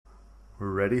We're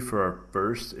ready for our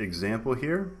first example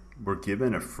here. We're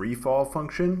given a free fall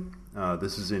function.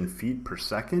 This is in feet per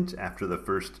second after the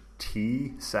first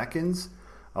t seconds.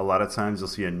 A lot of times you'll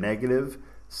see a negative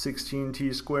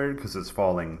 16t squared because it's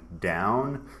falling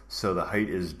down, so the height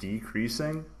is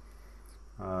decreasing.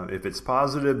 If it's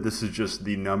positive, this is just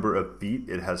the number of feet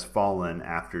it has fallen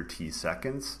after t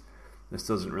seconds. This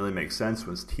doesn't really make sense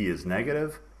when t is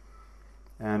negative.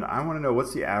 And I want to know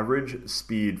what's the average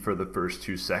speed for the first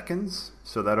 2 seconds.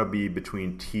 So that'll be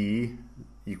between t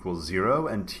equals 0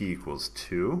 and t equals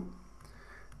 2.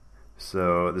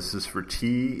 So this is for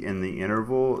t in the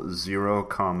interval 0,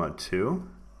 2.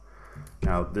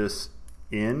 Now this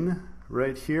in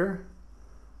right here,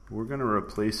 we're going to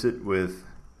replace it with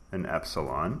an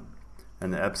epsilon.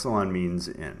 And the epsilon means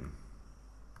in.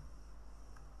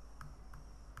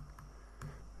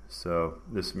 So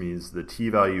this means the t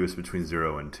value is between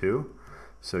 0 and 2.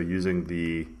 So using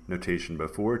the notation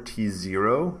before,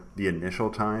 t0, the initial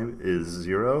time is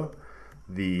 0.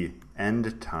 The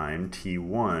end time,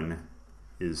 t1,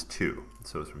 is 2.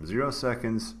 So it's from 0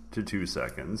 seconds to 2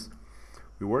 seconds.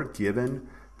 We weren't given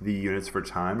the units for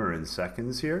time are in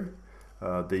seconds here.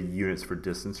 The units for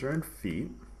distance are in feet.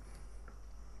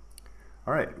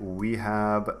 All right, we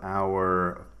have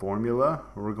our formula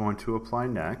we're going to apply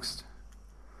next.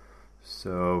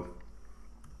 So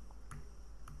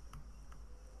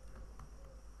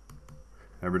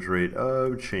average rate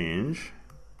of change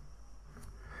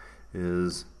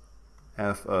is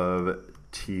f of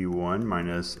t1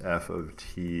 minus f of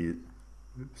t0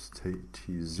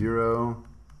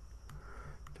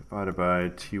 divided by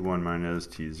t1 minus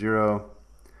t0.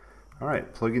 All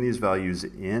right, plugging these values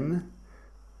in.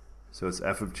 So it's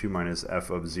f of 2 minus f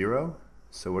of 0.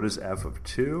 So what is f of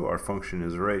 2? Our function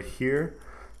is right here.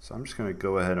 So I'm just going to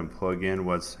go ahead and plug in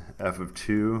what's f of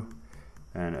 2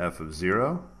 and f of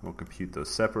 0. We'll compute those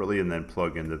separately and then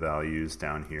plug in the values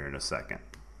down here in a second.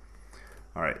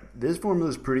 All right, this formula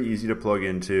is pretty easy to plug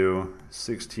into.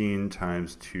 16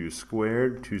 times 2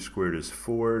 squared. 2 squared is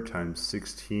 4 times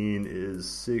 16 is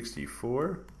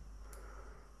 64.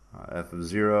 F of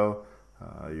 0,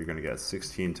 you're going to get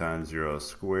 16 times 0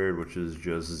 squared, which is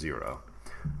just 0.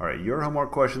 All right, your homework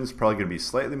question is probably going to be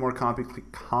slightly more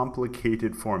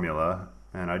complicated formula,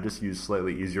 and I just use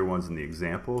slightly easier ones in the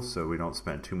example so we don't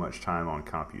spend too much time on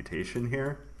computation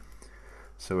here.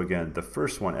 So again, the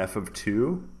first one, f of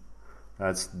 2,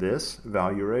 that's this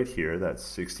value right here, that's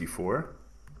 64.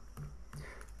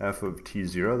 F of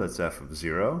t0, that's f of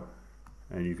 0.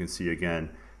 And you can see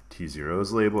again, t0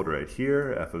 is labeled right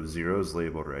here, f of 0 is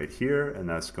labeled right here, and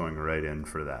that's going right in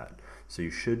for that. So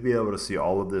you should be able to see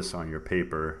all of this on your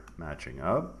paper matching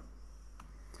up.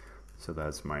 So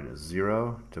that's minus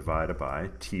 0 divided by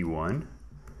t1,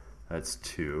 that's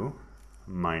 2,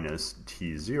 minus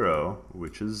t0,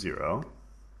 which is 0.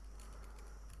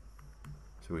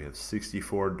 So we have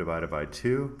 64 divided by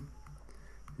 2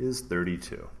 is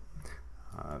 32.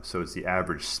 So it's the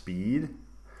average speed.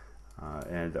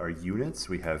 And our units,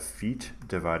 we have feet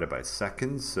divided by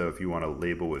seconds. So if you want to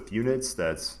label with units,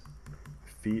 that's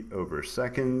feet over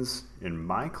seconds. In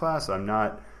my class, I'm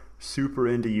not super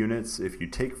into units. If you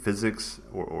take physics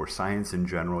or science in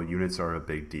general, units are a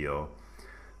big deal.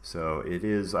 So it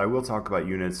is, I will talk about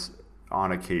units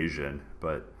on occasion,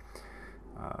 but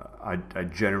I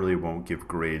generally won't give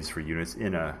grades for units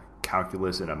in a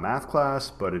calculus in a math class,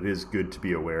 but it is good to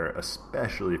be aware,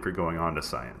 especially if you're going on to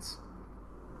science.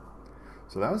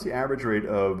 So that was the average rate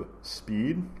of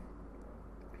speed.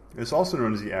 It's also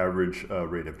known as the average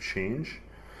rate of change.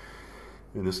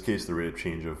 In this case, the rate of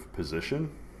change of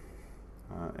position.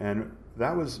 And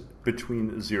that was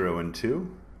between 0 and 2.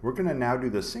 We're going to now do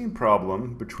the same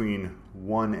problem between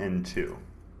 1 and 2.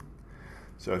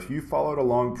 So if you followed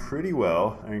along pretty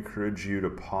well, I encourage you to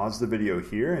pause the video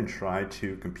here and try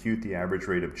to compute the average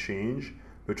rate of change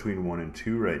between 1 and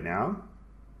 2 right now.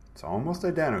 It's almost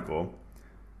identical,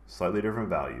 slightly different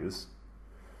values.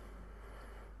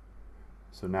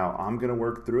 So now I'm going to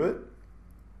work through it,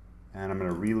 and I'm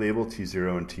going to relabel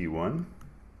t0 and t1.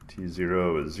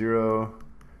 t0 is 0,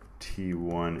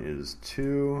 t1 is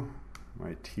 2.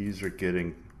 My t's are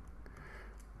getting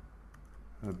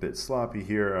a bit sloppy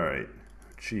here. All right,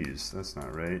 geez, that's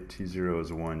not right. t0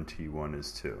 is 1, t1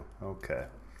 is 2. Okay.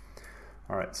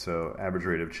 All right, so average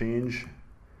rate of change,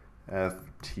 f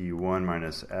t1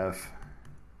 minus f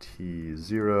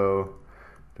t0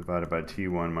 divided by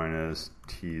t1 minus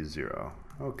t0.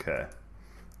 Okay.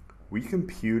 We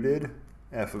computed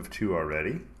f of 2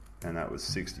 already, and that was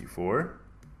 64.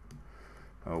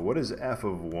 What is f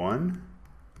of 1?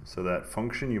 So that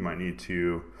function, you might need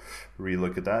to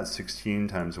relook at that. 16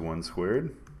 times 1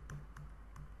 squared.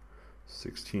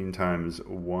 16 times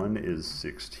 1 is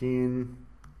 16,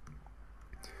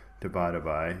 divided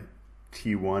by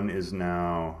t1 is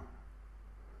now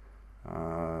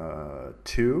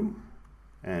 2,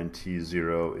 and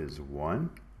t0 is 1.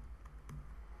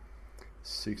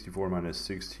 64 minus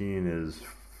 16 is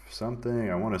something,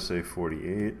 I want to say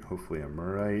 48, hopefully I'm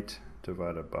right,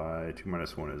 divided by 2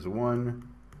 minus 1 is 1,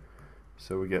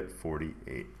 so we get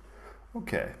 48.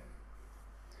 Okay,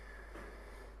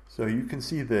 so you can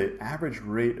see the average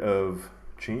rate of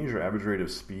change or average rate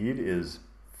of speed is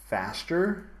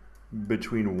faster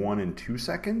between 1 and 2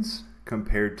 seconds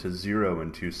compared to 0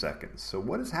 and 2 seconds. So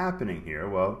what is happening here?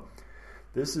 Well,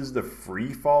 this is the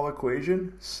free fall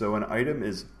equation. So an item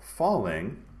is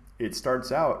falling, it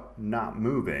starts out not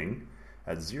moving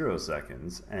at 0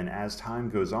 seconds, and as time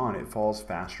goes on, it falls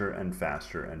faster and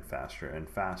faster and faster and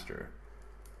faster.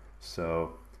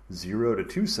 So 0 to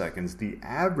 2 seconds, the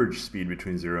average speed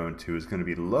between 0 and 2 is going to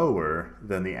be lower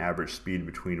than the average speed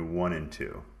between 1 and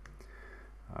 2.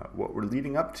 What we're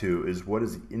leading up to is what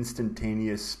is the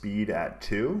instantaneous speed at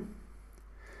 2?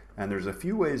 And there's a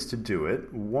few ways to do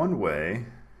it. One way,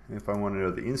 if I want to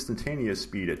know the instantaneous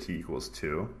speed at t equals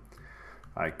 2,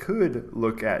 I could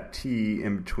look at t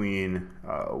in between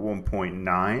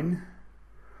 1.9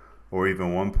 or even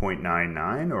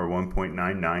 1.99 or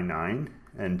 1.999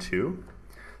 and 2.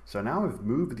 So now I've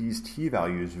moved these t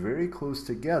values very close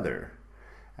together.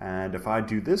 And if I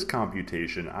do this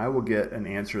computation, I will get an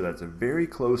answer that's very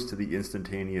close to the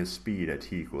instantaneous speed at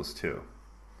t equals 2.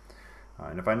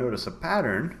 And if I notice a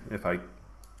pattern, if I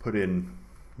put in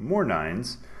more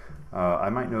 9s,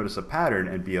 I might notice a pattern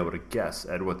and be able to guess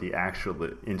at what the actual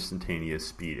instantaneous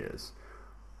speed is.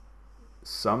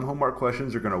 Some homework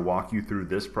questions are going to walk you through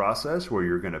this process where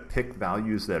you're going to pick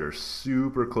values that are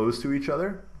super close to each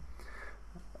other.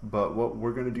 But what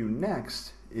we're going to do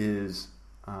next is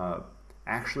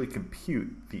actually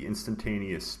compute the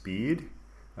instantaneous speed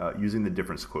using the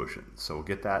difference quotient. So we'll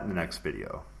get that in the next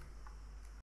video.